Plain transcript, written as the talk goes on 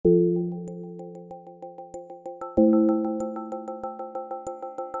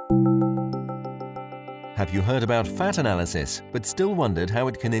Have you heard about fat analysis but still wondered how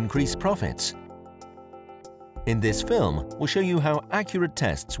it can increase profits? In this film, we'll show you how accurate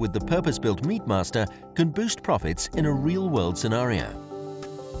tests with the purpose-built Meatmaster can boost profits in a real-world scenario.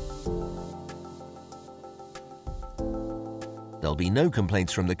 There'll be no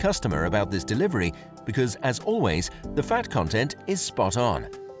complaints from the customer about this delivery because, as always, the fat content is spot on.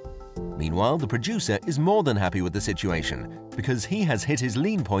 Meanwhile, the producer is more than happy with the situation because he has hit his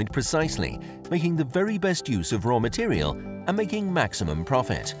lean point precisely, making the very best use of raw material and making maximum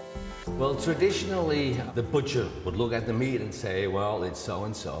profit. Well, traditionally, the butcher would look at the meat and say, well, it's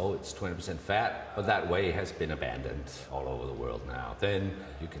so-and-so, it's 20% fat, but that way has been abandoned all over the world now. Then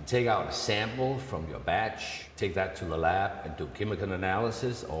you can take out a sample from your batch, take that to the lab and do chemical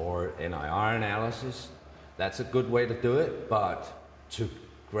analysis or NIR analysis. That's a good way to do it, but to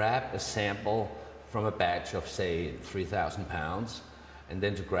grab a sample from a batch of, say, 3,000 pounds, and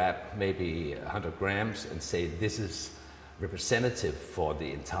then to grab maybe 100 grams and say this is representative for the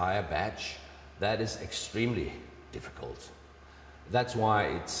entire batch, that is extremely difficult. That's why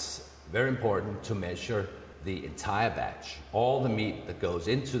it's very important to measure the entire batch. All the meat that goes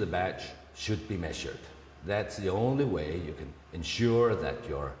into the batch should be measured. That's the only way you can ensure that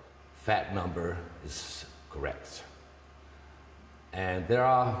your fat number is correct. And there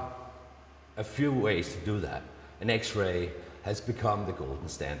are a few ways to do that. An X-ray has become the golden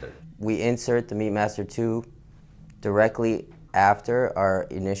standard. We insert the Meatmaster 2 directly after our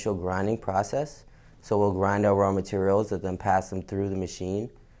initial grinding process. So we'll grind our raw materials and then pass them through the machine.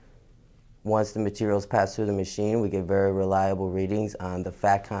 Once the materials pass through the machine, we get very reliable readings on the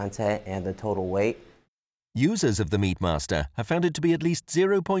fat content and the total weight. Users of the Meatmaster have found it to be at least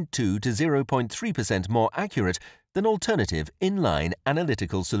 0.2 to 0.3% more accurate than alternative inline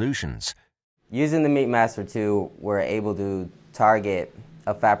analytical solutions. Using the Meatmaster 2, we're able to target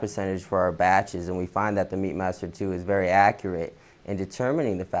a fat percentage for our batches, and we find that the Meatmaster 2 is very accurate in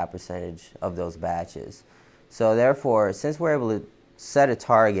determining the fat percentage of those batches. So therefore, since we're able to set a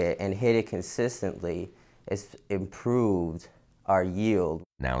target and hit it consistently, it's improved our yield.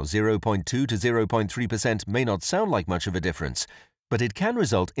 Now, 0.2 to 0.3% may not sound like much of a difference, but it can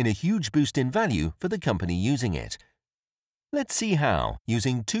result in a huge boost in value for the company using it. Let's see how,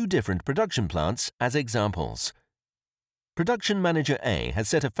 using two different production plants as examples. Production Manager A has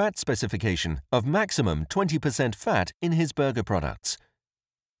set a fat specification of maximum 20% fat in his burger products.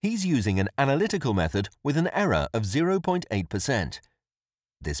 He's using an analytical method with an error of 0.8%.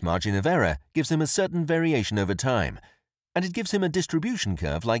 This margin of error gives him a certain variation over time, and it gives him a distribution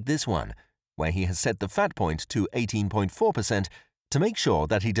curve like this one, where he has set the fat point to 18.4% to make sure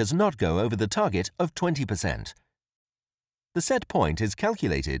that he does not go over the target of 20%. The set point is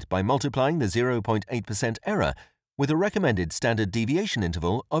calculated by multiplying the 0.8% error with a recommended standard deviation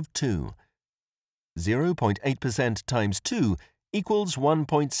interval of 2. 0.8% times 2 equals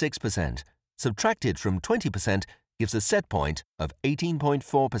 1.6%. Subtracted from 20% gives a set point of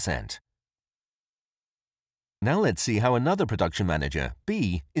 18.4%. Now let's see how another production manager,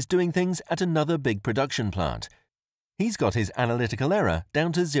 B, is doing things at another big production plant. He's got his analytical error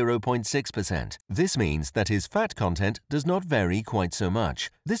down to 0.6%. This means that his fat content does not vary quite so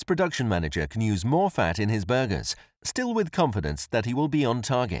much. This production manager can use more fat in his burgers, still with confidence that he will be on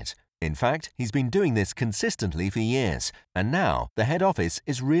target. In fact, he's been doing this consistently for years, and now the head office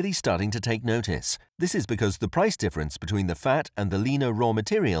is really starting to take notice. This is because the price difference between the fat and the leaner raw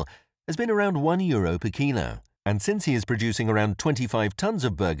material has been around €1 per kilo. And since he is producing around 25 tons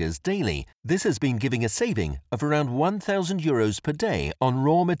of burgers daily, this has been giving a saving of around €1,000 per day on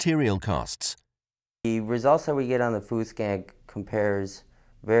raw material costs. The results that we get on the food scan compares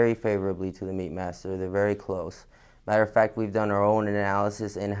very favorably to the Meatmaster. They're very close. Matter of fact, we've done our own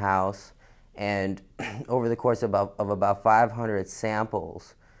analysis in-house, and over the course of about 500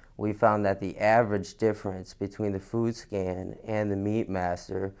 samples, we found that the average difference between the food scan and the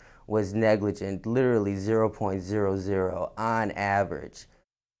Meatmaster was negligent, literally 0.00 on average.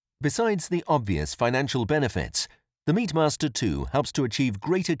 Besides the obvious financial benefits, the Meatmaster 2 helps to achieve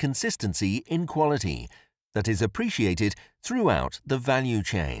greater consistency in quality that is appreciated throughout the value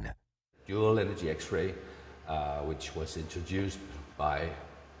chain. Dual energy X-ray, which was introduced by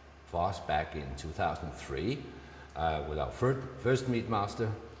FOSS back in 2003 with our first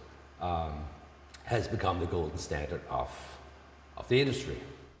Meatmaster, has become the golden standard of the industry.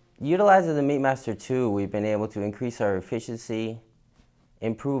 Utilizing the Meatmaster 2, we've been able to increase our efficiency,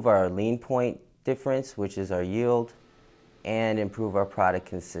 improve our lean point difference, which is our yield, and improve our product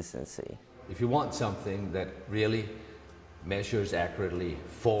consistency. If you want something that really measures accurately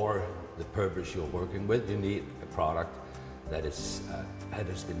for the purpose you're working with, you need a product that has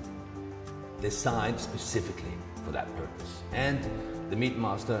been designed specifically for that purpose. And the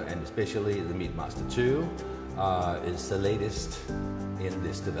MeatMaster, and especially the MeatMaster 2, is the latest in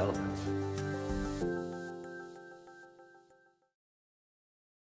this development.